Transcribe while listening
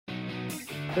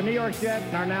The New York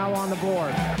Jets are now on the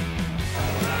board.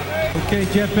 Okay,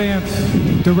 Jet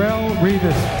fans, Darrell, read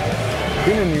this.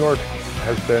 Being in New York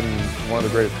has been one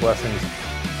of the greatest blessings.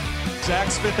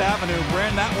 Zach's Fifth Avenue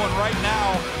ran that one right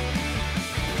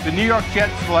now. The New York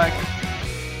Jets select.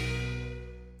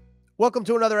 Welcome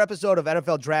to another episode of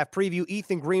NFL Draft Preview.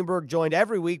 Ethan Greenberg joined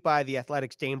every week by the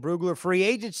Athletics' Dane Brugler. Free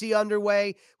agency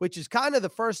underway, which is kind of the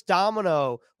first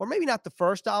domino, or maybe not the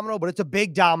first domino, but it's a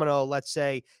big domino, let's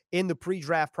say, in the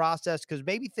pre-draft process, because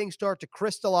maybe things start to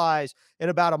crystallize in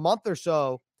about a month or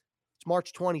so. It's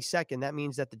March 22nd. That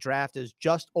means that the draft is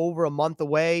just over a month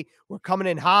away. We're coming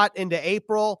in hot into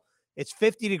April. It's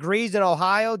 50 degrees in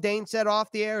Ohio, Dane said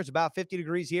off the air. It's about 50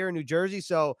 degrees here in New Jersey,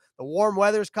 so the warm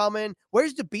weather's coming.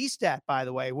 Where's the Beast at, by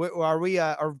the way? Where are we?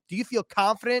 Or do you feel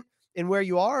confident in where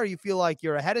you are, or you feel like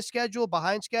you're ahead of schedule,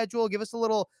 behind schedule? Give us a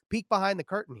little peek behind the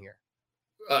curtain here.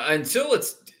 Until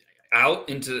it's out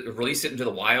release it into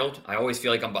the wild, I always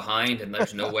feel like I'm behind, and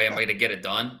there's no way I'm going to get it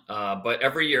done. But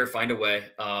every year, find a way.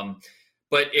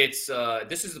 But it's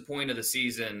this is the point of the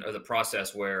season or the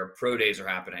process where pro days are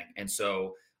happening, and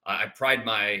so I pride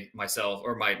myself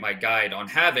or my guide on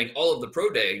having all of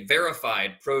the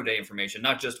verified pro day information,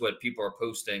 not just what people are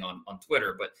posting on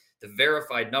Twitter, but the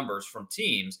verified numbers from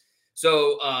teams.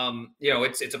 So,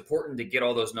 it's important to get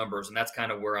all those numbers, and that's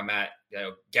kind of where I'm at,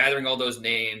 gathering all those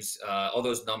names, all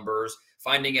those numbers,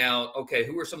 finding out, okay,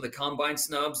 who are some of the combine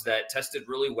snubs that tested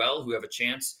really well, who have a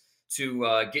chance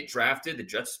to get drafted. The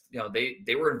Jets,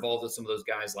 they were involved with some of those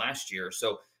guys last year.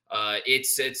 So,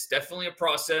 it's definitely a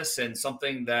process and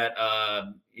something that,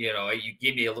 you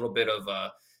gave me a little bit of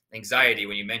anxiety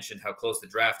when you mentioned how close the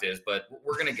draft is, but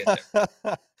we're going to get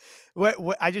there.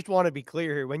 I just want to be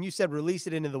clear here. When you said release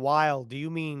it into the wild, do you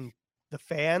mean the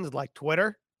fans, like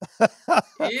Twitter?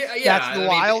 Yeah. That's the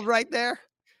wild right there.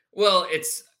 Well,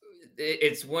 it's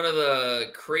one of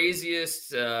the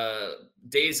craziest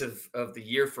days of the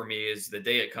year for me is the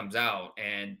day it comes out.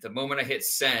 And the moment I hit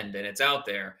send and it's out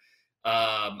there,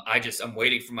 I'm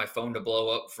waiting for my phone to blow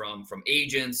up from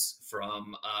agents,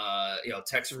 from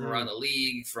texts from around the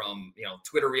league, from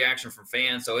Twitter reaction from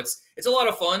fans. So it's a lot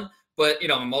of fun, but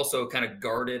I'm also kind of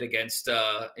guarded against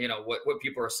what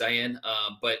people are saying.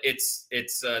 But it's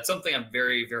something I'm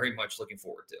very, very much looking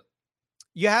forward to.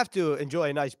 You have to enjoy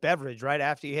a nice beverage right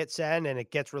after you hit send and it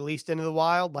gets released into the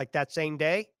wild, like that same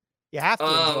day. You have to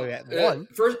enjoy that one.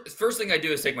 First thing I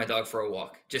do is take my dog for a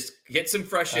walk. Just get some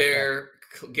fresh air.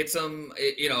 Get some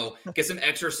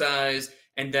exercise,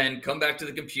 and then come back to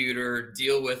the computer,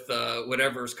 deal with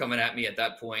whatever's coming at me at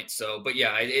that point. So, but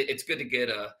yeah, it's good to get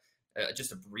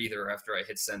just a breather after I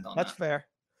hit send on that. That's fair.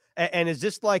 And is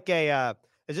this like a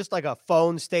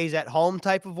phone stays at home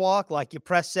type of walk? Like you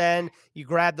press send, you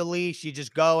grab the leash, you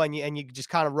just go and you just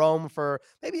kind of roam for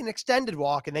maybe an extended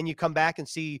walk, and then you come back and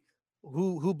see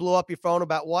who blew up your phone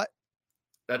about what?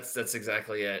 That's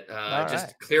exactly it. Just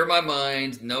right. Clear my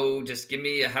mind. Just give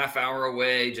me a half hour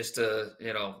away just to,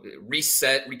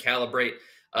 reset, recalibrate,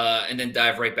 and then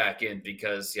dive right back in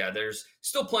because, there's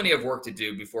still plenty of work to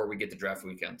do before we get to draft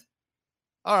weekend.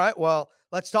 All right. Well,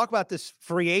 let's talk about this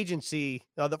free agency.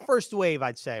 The first wave,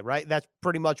 I'd say, right? That's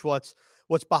pretty much what's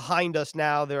behind us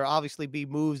now. There obviously be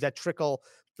moves that trickle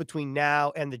between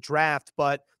now and the draft,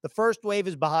 but the first wave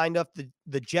is behind us.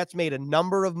 The Jets made a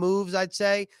number of moves, I'd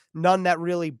say, none that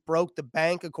really broke the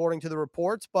bank according to the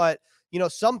reports, but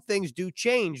some things do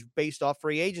change based off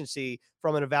free agency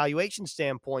from an evaluation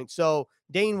standpoint. So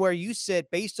Dane, where you sit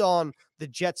based on the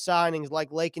Jets signings like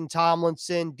Laken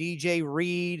Tomlinson, DJ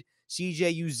Reed,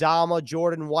 CJ Uzama,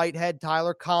 Jordan Whitehead,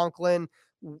 Tyler Conklin,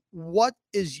 what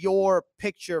is your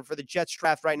picture for the Jets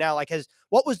draft right now?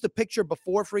 What was the picture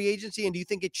before free agency, and do you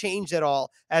think it changed at all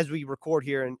as we record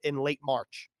here in late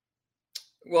March?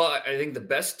 Well, I think the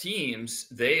best teams,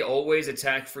 they always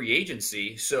attack free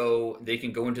agency so they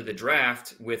can go into the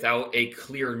draft without a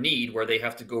clear need where they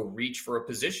have to go reach for a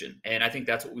position. And I think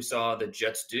that's what we saw the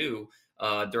Jets do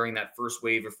during that first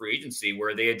wave of free agency,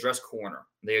 where they addressed corner,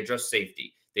 they addressed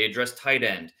safety, they addressed tight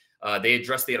end. They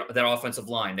address that offensive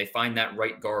line. They find that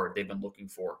right guard they've been looking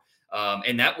for.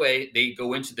 And that way they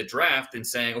go into the draft and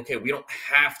saying, okay, we don't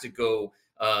have to go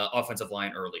offensive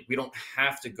line early. We don't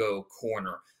have to go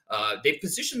corner. They've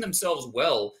positioned themselves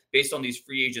well based on these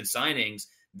free agent signings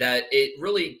that it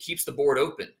really keeps the board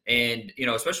open. And,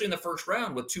 especially in the first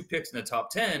round with 2 picks in the top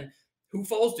 10, who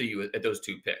falls to you at those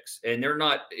 2 picks? And they're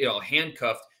not,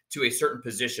 handcuffed to a certain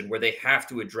position where they have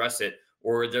to address it,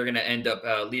 or they're going to end up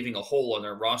leaving a hole on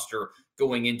their roster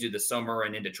going into the summer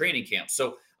and into training camp.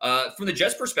 So from the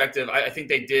Jets' perspective, I think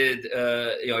they did,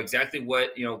 exactly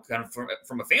what, kind of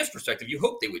from a fan's perspective, you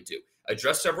hope they would do.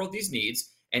 Address several of these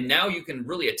needs And now you can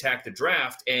really attack the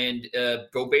draft and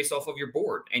go based off of your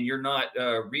board. And you're not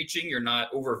reaching, you're not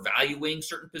overvaluing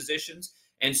certain positions.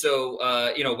 And so,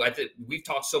 we've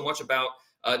talked so much about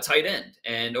tight end.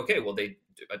 And okay, well,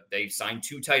 they signed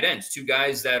 2 tight ends, 2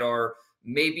 guys that are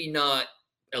maybe not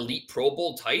elite Pro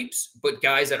Bowl types, but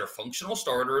guys that are functional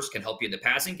starters, can help you in the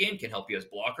passing game, can help you as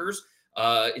blockers.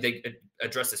 They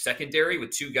address the secondary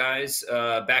with 2 guys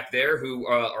back there who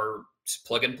are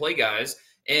plug and play guys.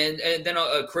 And then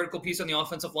a critical piece on the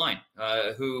offensive line,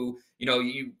 who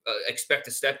you expect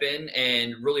to step in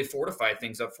and really fortify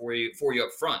things up for you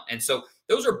up front. And so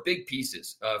those are big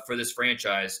pieces for this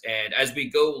franchise. And as we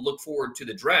go look forward to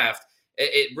the draft,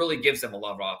 it really gives them a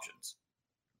lot of options.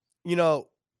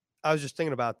 I was just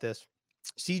thinking about this.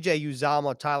 CJ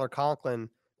Uzomah, Tyler Conklin.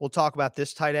 We'll talk about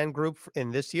this tight end group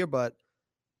in this year, but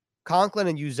Conklin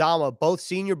and Uzomah, both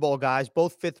Senior Bowl guys,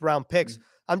 both 5th-round picks. Mm-hmm.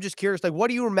 I'm just curious, what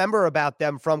do you remember about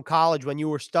them from college when you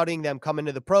were studying them coming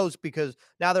to the pros? Because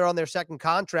now they're on their second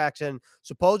contracts and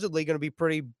supposedly going to be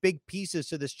pretty big pieces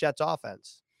to this Jets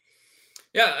offense.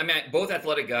 Yeah, I mean, both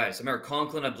athletic guys. I remember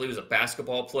Conklin, I believe, was a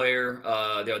basketball player.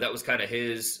 That was kind of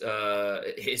his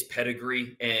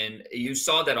pedigree, and you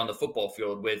saw that on the football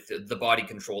field with the body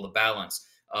control, the balance,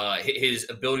 his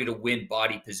ability to win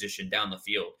body position down the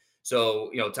field. So,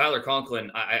 Tyler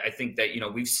Conklin, I think that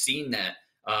we've seen that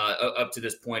up to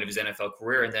this point of his NFL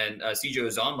career, and then CJ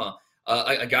Uzomah,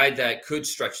 a guy that could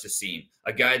stretch the seam,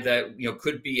 a guy that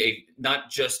could be not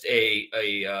just a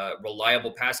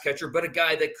reliable pass catcher, but a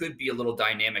guy that could be a little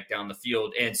dynamic down the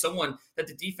field and someone that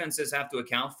the defenses have to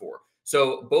account for.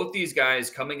 So both these guys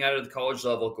coming out of the college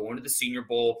level, going to the Senior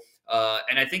Bowl,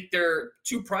 and I think they're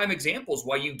 2 prime examples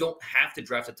why you don't have to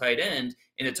draft a tight end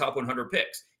in the top 100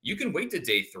 picks. You can wait to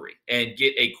day 3 and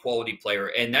get a quality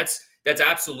player, and that's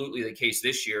absolutely the case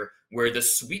this year, where the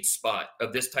sweet spot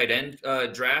of this tight end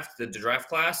draft, the draft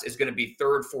class, is going to be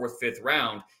 3rd, 4th, 5th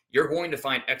round. You're going to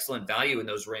find excellent value in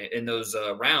those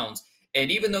rounds. And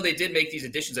even though they did make these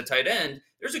additions at tight end,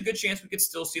 there's a good chance we could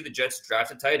still see the Jets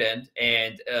draft a tight end.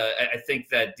 And I think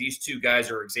that these 2 guys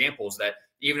are examples that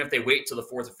even if they wait till the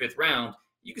 4th or 5th round,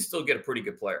 you can still get a pretty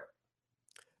good player.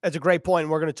 That's a great point.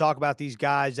 We're going to talk about these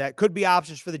guys that could be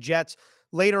options for the Jets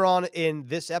later on in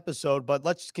this episode, but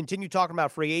let's continue talking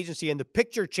about free agency and the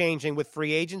picture changing with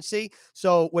free agency.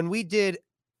 So when we did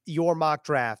your mock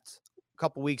draft a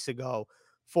couple weeks ago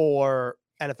for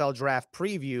NFL draft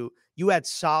preview, you had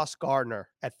Sauce Gardner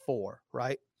at 4,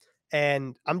 right?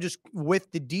 And I'm just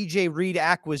with the DJ Reed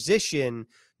acquisition.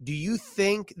 Do you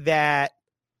think that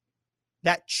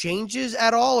changes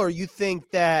at all? Or you think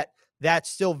that that's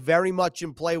still very much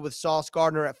in play with Sauce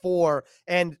Gardner at 4?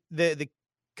 And the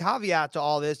caveat to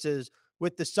all this is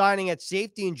with the signing at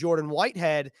safety in Jordan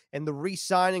Whitehead and the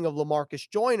re-signing of LaMarcus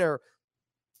Joyner,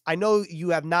 I know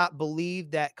you have not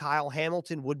believed that Kyle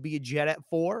Hamilton would be a Jet at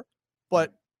 4,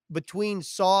 but between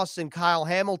Sauce and Kyle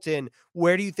Hamilton,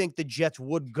 where do you think the Jets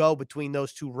would go between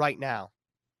those 2 right now?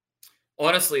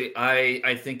 Honestly,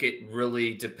 I think it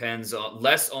really depends on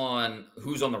less on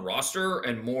who's on the roster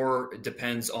and more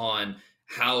depends on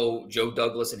how Joe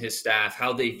Douglas and his staff,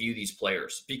 how they view these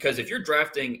players. Because if you're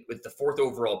drafting with the 4th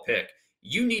overall pick,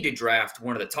 you need to draft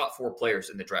one of the top 4 players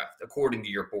in the draft, according to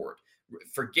your board.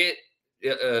 Forget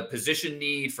position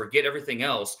need, forget everything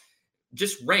else.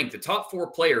 Just rank the top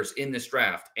 4 players in this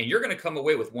draft, and you're going to come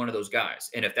away with one of those guys.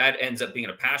 And if that ends up being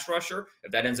a pass rusher,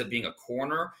 if that ends up being a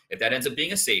corner, if that ends up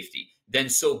being a safety, then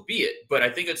so be it. But I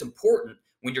think it's important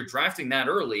when you're drafting that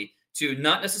early to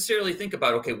not necessarily think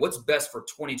about, okay, what's best for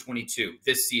 2022,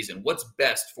 this season? What's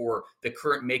best for the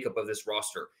current makeup of this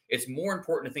roster? It's more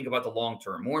important to think about the long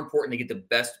term, more important to get the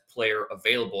best player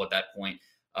available at that point.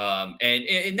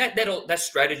 And that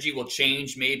strategy will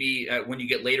change maybe when you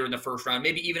get later in the 1st round,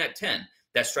 maybe even at 10,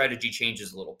 that strategy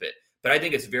changes a little bit. But I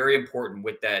think it's very important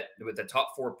with the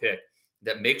top 4 pick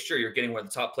that make sure you're getting one of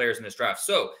the top players in this draft.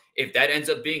 So if that ends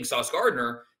up being Sauce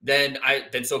Gardner, then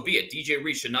so be it. DJ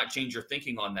Reed should not change your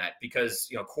thinking on that, because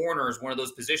corner is one of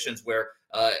those positions where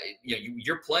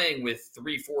you're playing with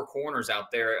 3-4 corners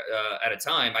out there at a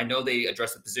time. I know they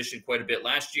addressed the position quite a bit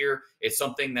last year. It's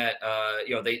something that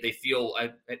they feel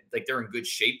like they're in good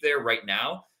shape there right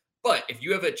now. But if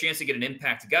you have a chance to get an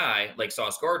impact guy like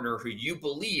Sauce Gardner, who you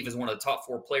believe is one of the top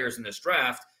 4 players in this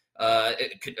draft,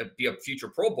 it could be a future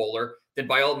Pro Bowler, then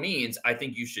by all means, I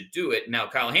think you should do it. Now,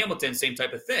 Kyle Hamilton, same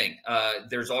type of thing.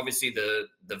 There's obviously the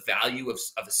value of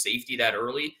a safety that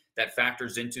early that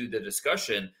factors into the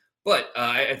discussion. But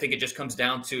I think it just comes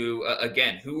down to,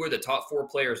 again, who are the top 4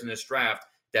 players in this draft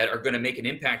that are going to make an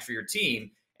impact for your team,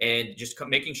 and just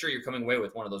making sure you're coming away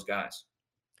with one of those guys.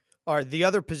 Are the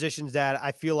other positions that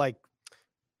I feel like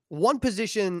One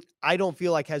position I don't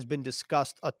feel like has been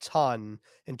discussed a ton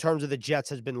in terms of the Jets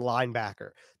has been linebacker.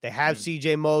 They have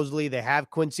CJ Mosley, they have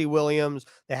Quincy Williams,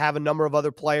 they have a number of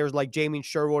other players like Jamie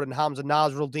Sherwood and Hamza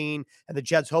Nasruddin, and the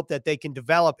Jets hope that they can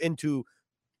develop into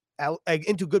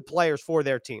good players for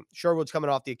their team. Sherwood's coming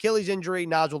off the Achilles injury.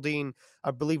 Nasruddin,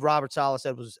 I believe Robert Saleh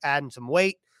said, was adding some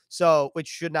weight, so which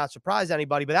should not surprise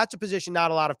anybody, but that's a position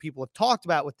not a lot of people have talked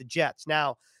about with the Jets.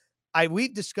 Now,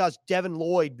 we've discussed Devin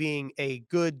Lloyd being a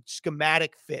good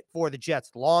schematic fit for the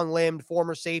Jets, long-limbed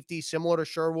former safety, similar to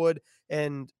Sherwood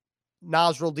and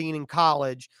Nasruddin in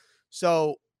college.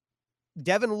 So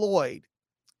Devin Lloyd,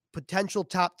 potential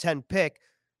top 10 pick.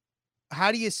 How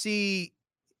do you see?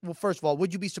 Well, first of all,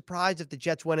 would you be surprised if the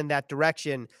Jets went in that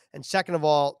direction? And second of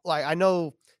all, like I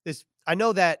know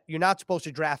that you're not supposed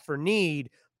to draft for need,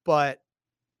 but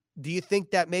do you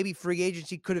think that maybe free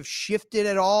agency could have shifted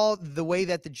at all the way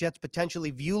that the Jets potentially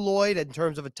view Lloyd in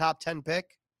terms of a top 10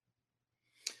 pick?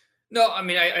 No, I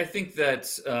mean, I think that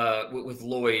with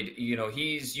Lloyd,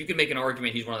 you can make an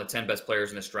argument he's one of the 10 best players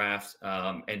in this draft.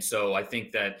 And so I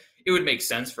think that it would make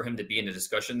sense for him to be in the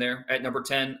discussion there at number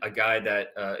 10, a guy that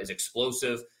is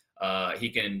explosive. He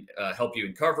can help you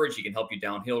in coverage. He can help you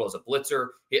downhill as a blitzer.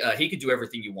 He could do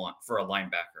everything you want for a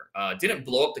linebacker. Didn't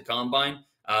blow up the combine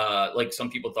like some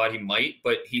people thought he might,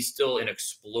 but he's still an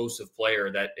explosive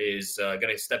player that is going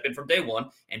to step in from day one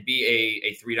and be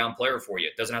a 3-down player for you.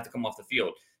 It doesn't have to come off the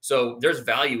field. So there's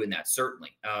value in that, certainly.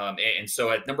 And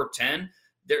so at number 10,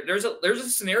 there's a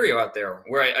scenario out there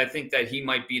where I think that he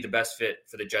might be the best fit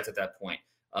for the Jets at that point.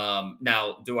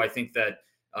 Now, do I think that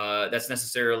that's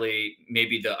necessarily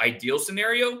maybe the ideal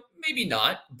scenario? Maybe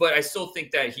not, but I still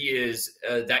think that he is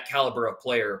that caliber of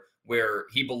player where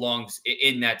he belongs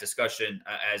in that discussion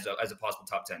as a possible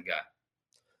top 10 guy.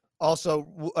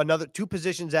 Also, another two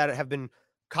positions that have been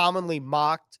commonly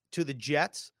mocked to the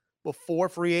Jets before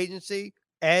free agency: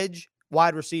 edge,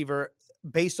 wide receiver.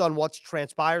 Based on what's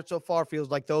transpired so far, feels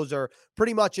like those are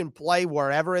pretty much in play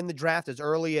wherever in the draft, as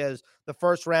early as the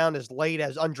first round, as late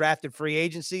as undrafted free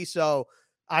agency. So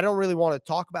I don't really want to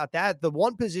talk about that. The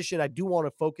one position I do want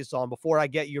to focus on before I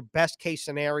get your best case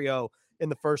scenario in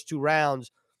the first two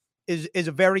rounds is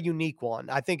a very unique one.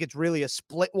 I think it's really a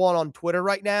split one on Twitter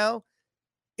right now.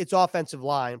 It's offensive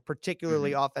line,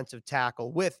 particularly offensive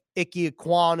tackle, with Ike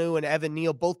Ekwonu and Evan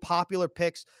Neal, both popular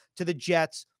picks to the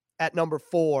Jets at number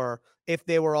 4 if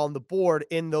they were on the board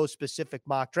in those specific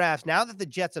mock drafts. Now that the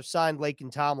Jets have signed Laken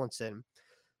Tomlinson,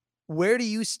 where do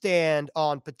you stand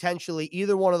on potentially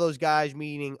either one of those guys,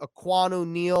 meaning Ekwonu,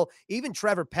 Neal, even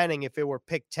Trevor Penning if it were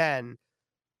pick 10,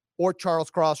 or Charles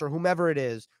Cross or whomever it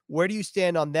is? Where do you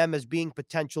stand on them as being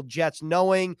potential Jets,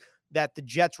 knowing that the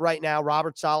Jets right now,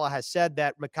 Robert Saleh has said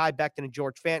that Mekhi Becton and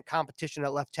George Fant competition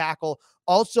at left tackle,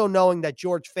 also knowing that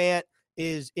George Fant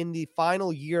is in the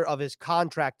final year of his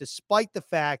contract, despite the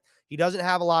fact he doesn't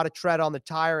have a lot of tread on the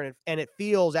tire, and it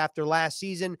feels after last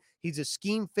season he's a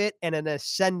scheme fit and an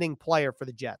ascending player for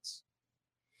the Jets.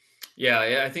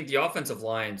 Yeah, I think the offensive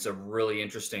line's a really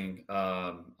interesting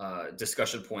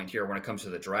discussion point here when it comes to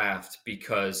the draft,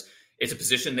 because it's a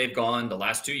position they've gone the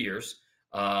last 2 years.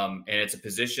 And it's a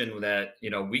position that,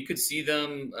 we could see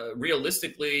them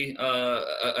realistically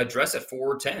address at 4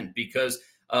 or 10, because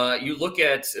you look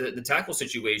at the tackle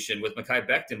situation with Mekhi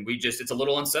Becton, it's a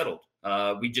little unsettled.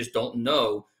 We just don't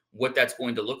know what that's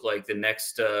going to look like the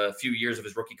next few years of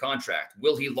his rookie contract.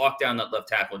 Will he lock down that left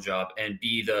tackle job and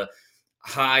be the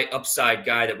high upside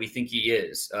guy that we think he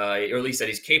is, or at least that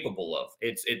he's capable of?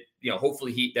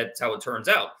 Hopefully that's how it turns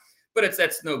out, but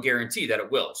that's no guarantee that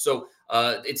it will. So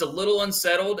it's a little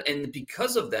unsettled, and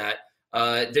because of that,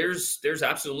 there's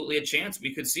absolutely a chance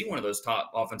we could see one of those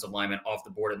top offensive linemen off the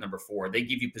board at number 4. They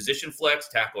give you position flex,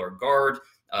 tackle or guard.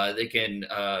 They can,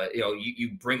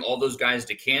 you bring all those guys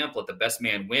to camp, let the best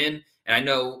man win. And I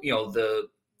know,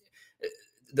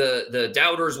 the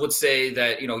doubters would say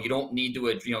that, you don't need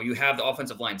to, you have the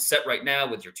offensive line set right now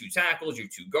with your 2 tackles, your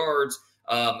 2 guards.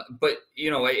 But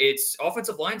it's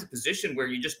offensive line's a position where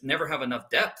you just never have enough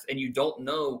depth, and you don't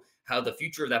know how the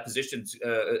future of that position,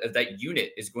 of that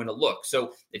unit is going to look.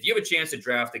 So if you have a chance to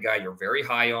draft a guy you're very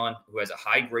high on, who has a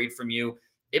high grade from you,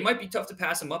 it might be tough to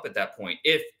pass him up at that point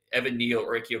if Evan Neal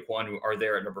or Ike Ekwonu are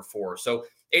there at number 4. So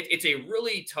it's a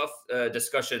really tough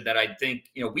discussion that I think,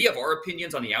 we have our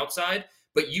opinions on the outside,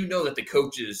 but that the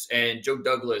coaches and Joe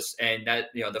Douglas and that,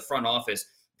 the front office,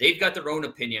 they've got their own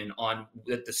opinion on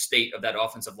what the state of that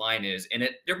offensive line is. And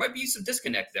there might be some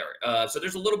disconnect there. So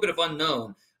there's a little bit of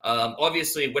unknown.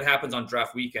 Obviously, what happens on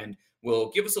draft weekend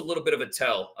will give us a little bit of a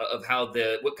tell of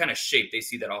what kind of shape they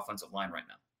see that offensive line right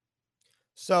now.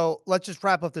 So let's just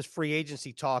wrap up this free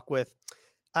agency talk with,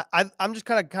 I'm just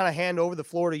kind of hand over the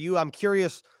floor to you. I'm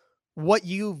curious what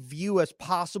you view as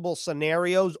possible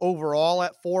scenarios overall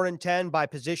at 4 and 10 by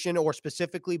position or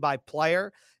specifically by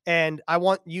player. And I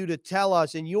want you to tell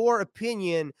us, in your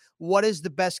opinion, what is the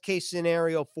best case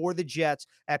scenario for the Jets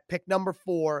at pick number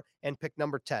 4 and pick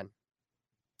number 10?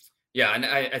 Yeah, and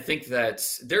I think that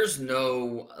there's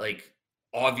no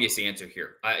obvious answer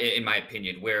here, in my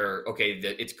opinion, where, okay,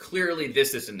 it's clearly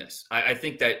this, and this. I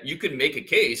think that you could make a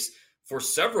case for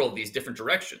several of these different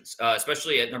directions,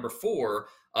 especially at number 4.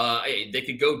 They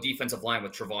could go defensive line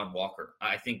with Travon Walker.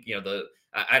 I think,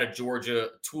 out of Georgia,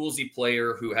 toolsy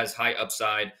player who has high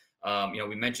upside.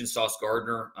 We mentioned Sauce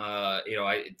Gardner.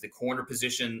 The corner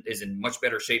position is in much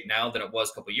better shape now than it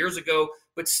was a couple of years ago.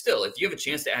 But still, if you have a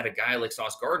chance to add a guy like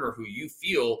Sauce Gardner who you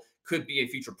feel could be a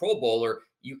future Pro Bowler,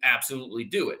 you absolutely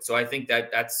do it. So I think that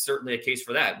that's certainly a case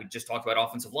for that. We just talked about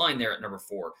offensive line there at number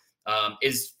 4.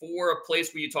 Is 4 a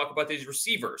place where you talk about these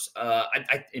receivers?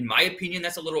 In my opinion,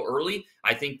 that's a little early.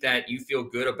 I think that you feel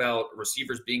good about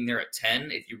receivers being there at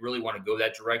 10 if you really want to go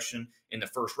that direction in the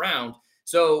first round.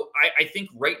 So I think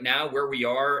right now where we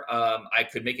are, I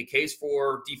could make a case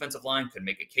for defensive line, could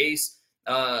make a case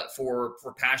for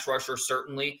pass rusher,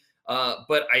 certainly.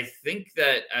 But I think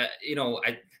that,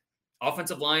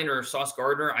 offensive line or Sauce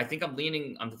Gardner, I think I'm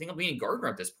leaning Gardner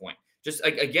at this point. Just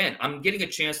again, I'm getting a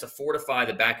chance to fortify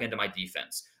the back end of my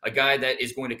defense, a guy that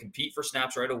is going to compete for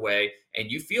snaps right away,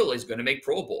 and you feel is going to make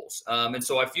Pro Bowls. And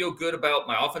so I feel good about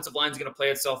my offensive line is going to play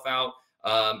itself out.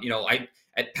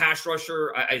 At pass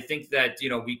rusher, I think that,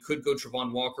 we could go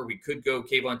Travon Walker, we could go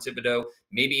Kayvon Thibodeau,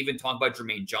 maybe even talk about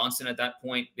Jermaine Johnson at that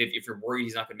point if you're worried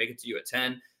he's not going to make it to you at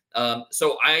 10.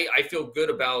 So I feel good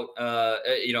about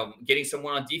getting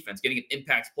someone on defense, getting an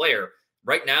impact player.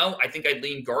 Right now, I think I'd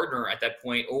lean Gardner at that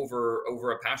point over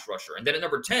a pass rusher. And then at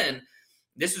number 10,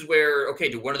 this is where, okay,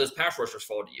 do one of those pass rushers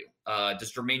fall to you?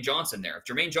 Does Jermaine Johnson there? If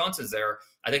Jermaine Johnson's there,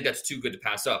 I think that's too good to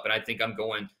pass up. And I think I'm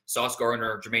going Sauce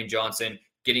Gardner, Jermaine Johnson,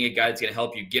 getting a guy that's going to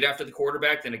help you get after the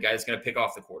quarterback, then a guy that's going to pick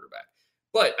off the quarterback.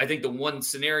 But I think the one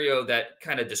scenario that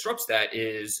kind of disrupts that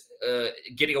is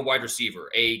getting a wide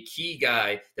receiver, a key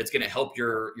guy that's going to help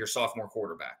your sophomore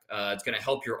quarterback. It's going to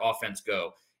help your offense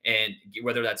go. And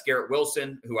whether that's Garrett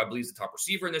Wilson, who I believe is the top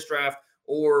receiver in this draft,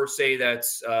 or say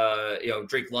that's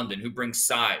Drake London, who brings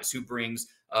size, who brings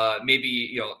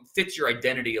fits your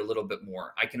identity a little bit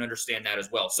more. I can understand that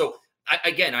as well. So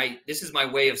this is my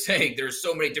way of saying there's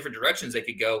so many different directions they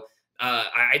could go.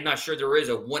 I'm not sure there is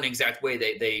a one exact way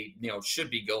they should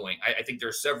be going. I think there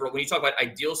are several. When you talk about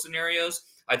ideal scenarios,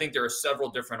 I think there are several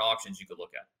different options you could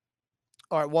look at.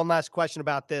 All right, one last question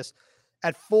about this.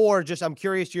 At 4, I'm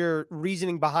curious your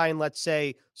reasoning behind, let's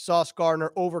say, Sauce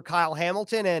Gardner over Kyle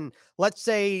Hamilton. And let's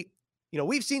say,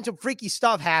 we've seen some freaky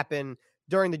stuff happen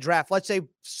during the draft. Let's say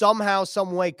somehow,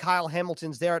 some way, Kyle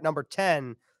Hamilton's there at number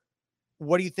 10.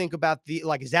 What do you think about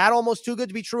is that almost too good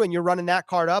to be true and you're running that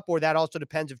card up, or that also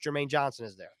depends if Jermaine Johnson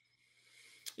is there?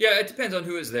 Yeah, it depends on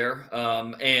who is there.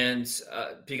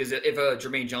 Because if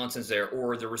Jermaine Johnson's there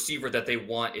or the receiver that they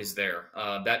want is there,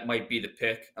 that might be the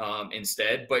pick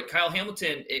instead. But Kyle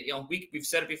Hamilton, we've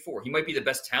said it before, he might be the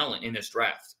best talent in this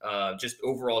draft, just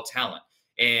overall talent.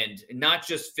 And not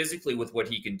just physically with what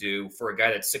he can do for a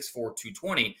guy that's 6'4",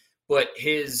 220, but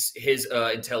his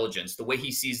intelligence, the way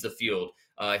he sees the field,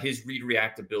 his read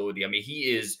reactability. I mean,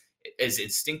 he is as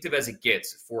instinctive as it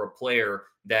gets for a player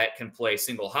that can play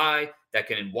single high, that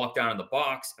can walk down in the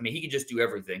box. I mean, he can just do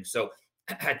everything. So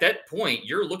at that point,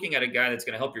 you're looking at a guy that's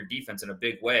going to help your defense in a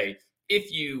big way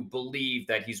if you believe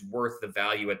that he's worth the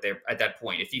value at that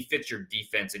point, if he fits your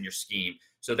defense and your scheme.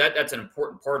 So that's an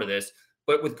important part of this.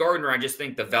 But with Gardner, I just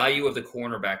think the value of the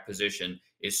cornerback position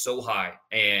is so high,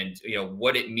 and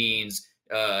what it means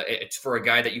it's for a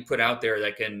guy that you put out there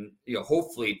that can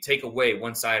hopefully take away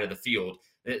one side of the field.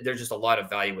 There's just a lot of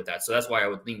value with that. So that's why I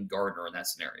would lean Gardner in that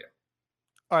scenario.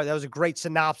 All right, that was a great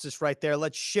synopsis right there.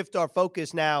 Let's shift our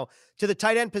focus now to the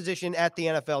tight end position at the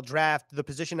NFL draft, the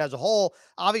position as a whole.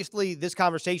 Obviously, this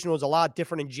conversation was a lot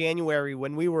different in January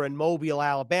when we were in Mobile,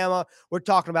 Alabama. We're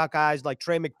talking about guys like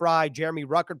Trey McBride, Jeremy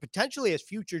Ruckert, potentially as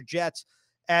future Jets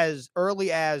as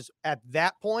early as at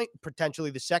that point, potentially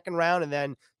the second round. And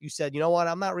then you said, you know what,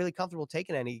 I'm not really comfortable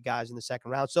taking any guys in the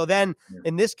second round. So then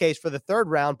in this case for the third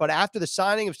round, but after the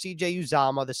signing of CJ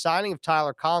Uzomah, the signing of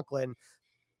Tyler Conklin,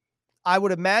 I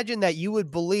would imagine that you would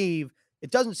believe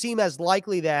it doesn't seem as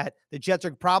likely that the Jets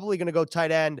are probably going to go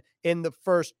tight end in the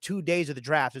first 2 days of the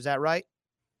draft. Is that right?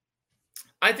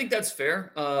 I think that's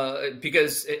fair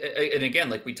because, and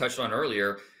again, like we touched on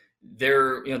earlier,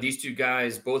 these two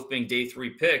guys, both being day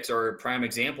 3 picks, are prime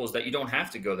examples that you don't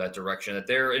have to go that direction.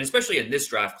 And especially in this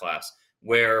draft class,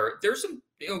 where there's some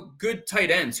good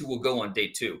tight ends who will go on day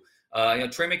 2.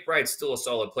 Trey McBride's still a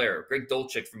solid player. Greg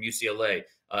Dulcich from UCLA,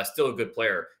 still a good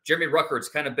player. Jeremy Ruckert's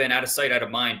kind of been out of sight, out of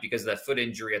mind because of that foot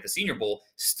injury at the Senior Bowl.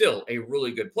 Still a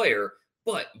really good player,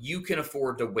 but you can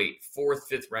afford to wait 4th,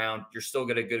 5th round. You're still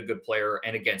going to get a good player.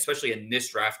 And again, especially in this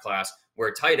draft class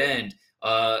where tight end,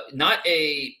 not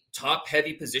a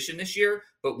top-heavy position this year,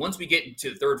 but once we get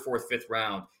into the 3rd, 4th, 5th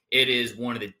round, it is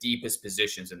one of the deepest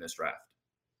positions in this draft.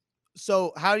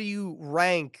 So how do you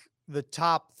rank the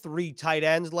top 3 tight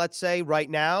ends, let's say, right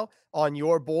now on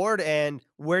your board, and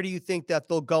where do you think that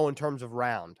they'll go in terms of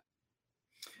round?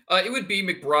 It would be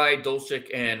McBride, Dulcich,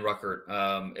 and Ruckert.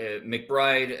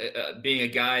 McBride being a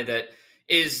guy that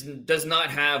does not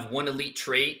have one elite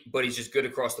trait, but he's just good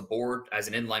across the board as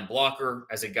an inline blocker,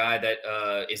 as a guy that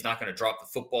is not going to drop the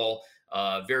football,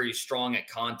 very strong at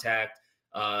contact,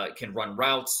 can run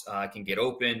routes, can get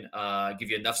open, give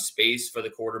you enough space for the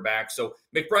quarterback. So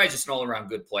McBride's just an all-around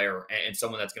good player and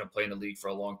someone that's going to play in the league for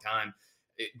a long time.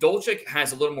 Dulcich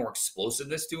has a little more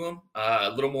explosiveness to him, a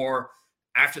little more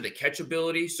after the catch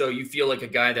ability. So you feel like a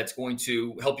guy that's going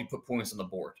to help you put points on the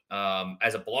board.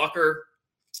 As a blocker,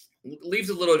 leaves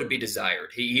a little to be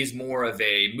desired. He's more of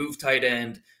a move tight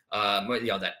end,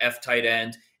 that F tight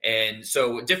end. And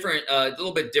so different, a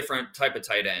little bit different type of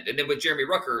tight end. And then with Jeremy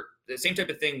Ruckert, the same type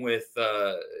of thing with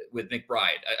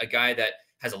McBride, a guy that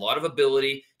has a lot of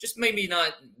ability, just maybe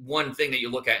not one thing that you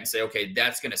look at and say, okay,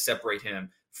 that's going to separate him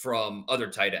from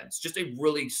other tight ends. Just a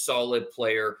really solid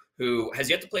player who has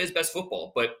yet to play his best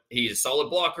football, but he's a solid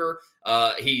blocker.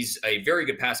 He's a very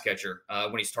good pass catcher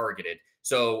when he's targeted.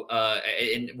 So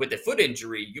and with the foot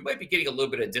injury, you might be getting a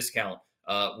little bit of discount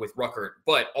with Ruckert,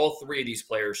 but all 3 of these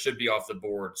players should be off the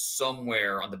board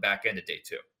somewhere on the back end of day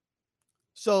 2.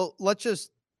 So let's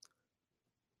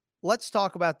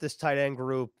talk about this tight end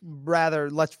group.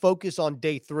 Rather, let's focus on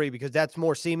day 3 because that's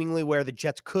more seemingly where the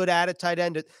Jets could add a tight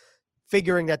end,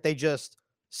 figuring that they just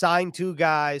signed 2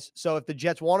 guys. So if the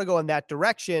Jets want to go in that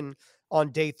direction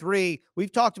on day 3,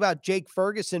 we've talked about Jake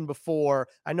Ferguson before.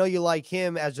 I know you like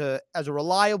him as a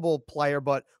reliable player,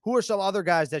 but who are some other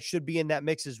guys that should be in that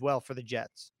mix as well for the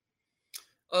Jets?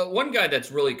 One guy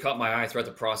that's really caught my eye throughout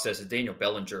the process is Daniel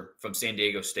Bellinger from San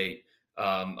Diego State.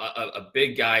 A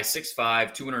big guy,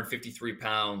 6'5", 253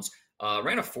 pounds,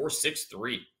 ran a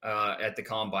 4.63 at the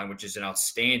combine, which is an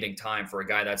outstanding time for a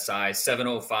guy that size.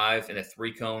 7.05 and a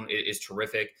 3-cone is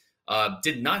terrific.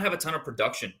 Did not have a ton of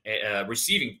production,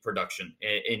 receiving production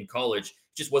in college.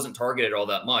 Just wasn't targeted all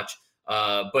that much.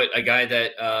 But a guy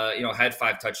that had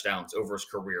 5 touchdowns over his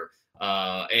career.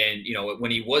 And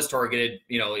when he was targeted,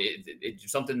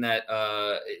 it's something that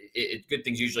good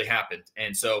things usually happened.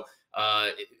 And so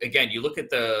again, you look at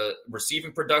the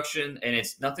receiving production, and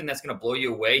it's nothing that's going to blow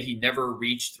you away. He never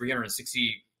reached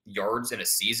 360 yards in a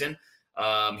season.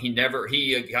 He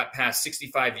got past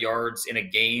 65 yards in a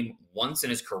game once in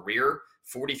his career,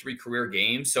 43 career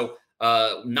games. So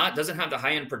doesn't have the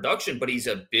high end production, but he's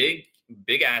a big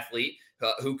athlete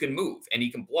who can move and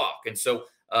he can block. And so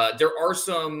there are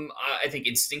some, I think,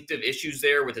 instinctive issues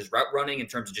there with his route running in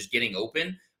terms of just getting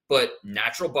open, but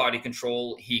natural body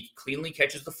control. He cleanly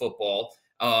catches the football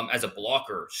as a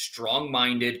blocker,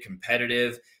 strong-minded,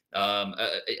 competitive,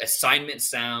 assignment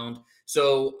sound.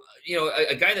 So,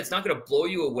 a guy that's not going to blow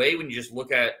you away when you just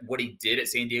look at what he did at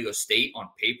San Diego State on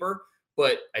paper,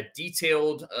 but a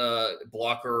detailed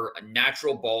blocker, a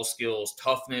natural ball skills,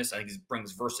 toughness. I think he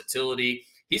brings versatility.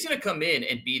 He's going to come in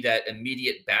and be that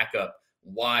immediate backup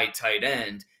wide tight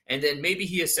end, and then maybe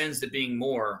he ascends to being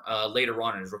more later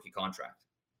on in his rookie contract.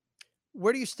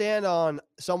 Where do you stand on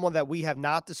someone that we have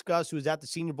not discussed who is at the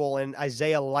Senior Bowl, and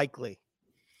Isaiah Likely?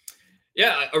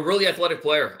 Yeah, a really athletic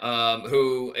player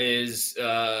who is,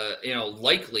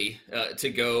 likely to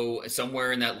go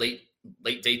somewhere in that late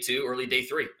day 2, early day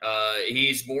 3.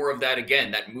 He's more of that, again,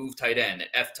 that move tight end,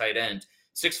 F tight end,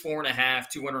 6'4.5",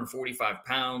 245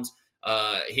 pounds.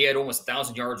 He had almost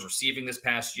 1,000 yards receiving this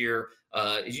past year.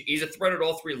 He's a threat at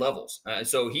all 3 levels.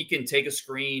 So he can take a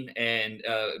screen and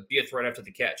be a threat after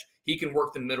the catch. He can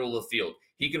work the middle of the field.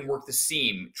 He can work the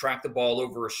seam, track the ball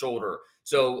over his shoulder.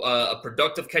 So a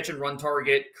productive catch and run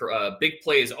target, big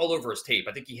plays all over his tape.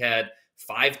 I think he had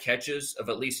 5 catches of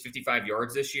at least 55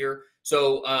 yards this year.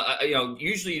 So,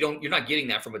 usually you're not getting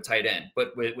that from a tight end,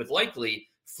 but with Likely,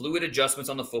 fluid adjustments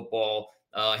on the football,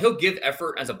 he'll give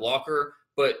effort as a blocker,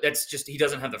 but that's just, he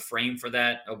doesn't have the frame for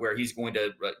that, where he's going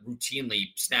to routinely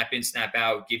snap in, snap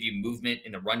out, give you movement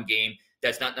in the run game.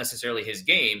 That's not necessarily his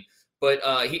game, but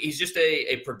he's just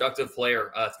a productive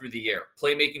player through the air,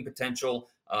 playmaking potential,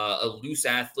 a loose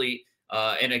athlete,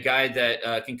 and a guy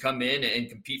that can come in and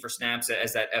compete for snaps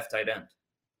as that F tight end.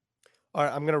 All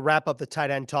right, I'm going to wrap up the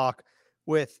tight end talk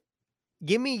with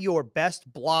give me your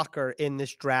best blocker in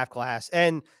this draft class.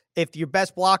 And if your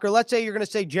best blocker, let's say you're going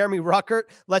to say Jeremy Ruckert,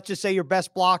 let's just say your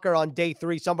best blocker on day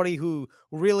 3, somebody who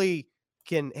really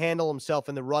can handle himself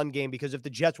in the run game, because if the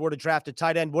Jets were to draft a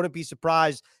tight end, wouldn't be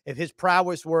surprised if his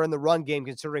prowess were in the run game,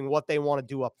 considering what they want to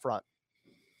do up front.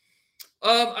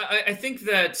 I think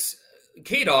that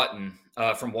Cade Otton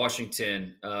from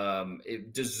Washington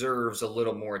it deserves a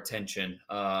little more attention.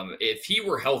 If he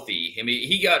were healthy, I mean,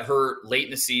 he got hurt late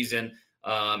in the season.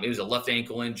 It was a left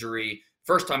ankle injury.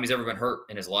 First time he's ever been hurt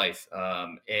in his life.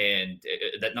 And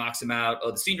that knocks him out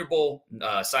of the Senior Bowl,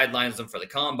 sidelines him for the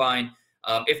Combine.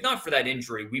 If not for that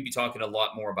injury, we'd be talking a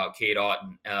lot more about Cade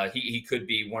Otton. He could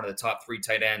be one of the top 3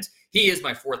 tight ends. He is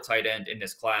my 4th tight end in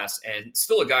this class, and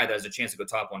still a guy that has a chance to go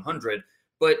top 100.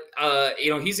 But,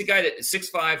 he's a guy that is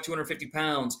 6'5", 250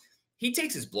 pounds. He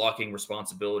takes his blocking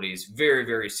responsibilities very,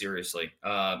 very seriously.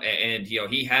 And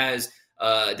he has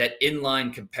that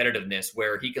inline competitiveness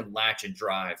where he can latch and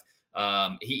drive.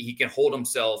 He can hold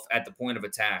himself at the point of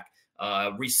attack,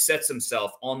 resets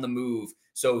himself on the move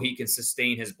so he can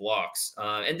sustain his blocks.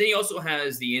 And then he also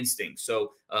has the instinct.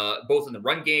 So both in the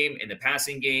run game and the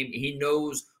passing game, he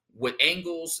knows what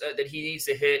angles that he needs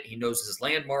to hit. He knows his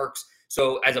landmarks.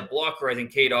 So as a blocker, I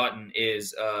think Cade Otton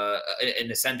is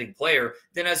an ascending player.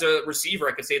 Then as a receiver,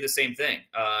 I could say the same thing.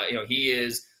 He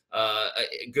is a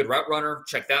good route runner.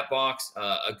 Check that box.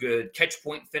 A good catch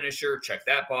point finisher. Check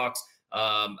that box.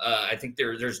 I think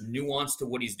there's nuance to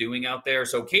what he's doing out there.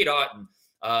 So Cade Otton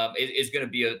is going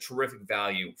to be a terrific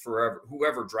value for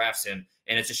whoever drafts him.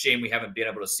 And it's a shame we haven't been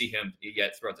able to see him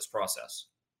yet throughout this process.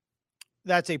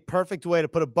 That's a perfect way to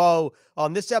put a bow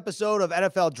on this episode of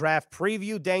NFL Draft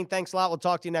Preview. Dane, thanks a lot. We'll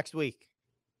talk to you next week.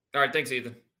 All right. Thanks,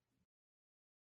 Ethan.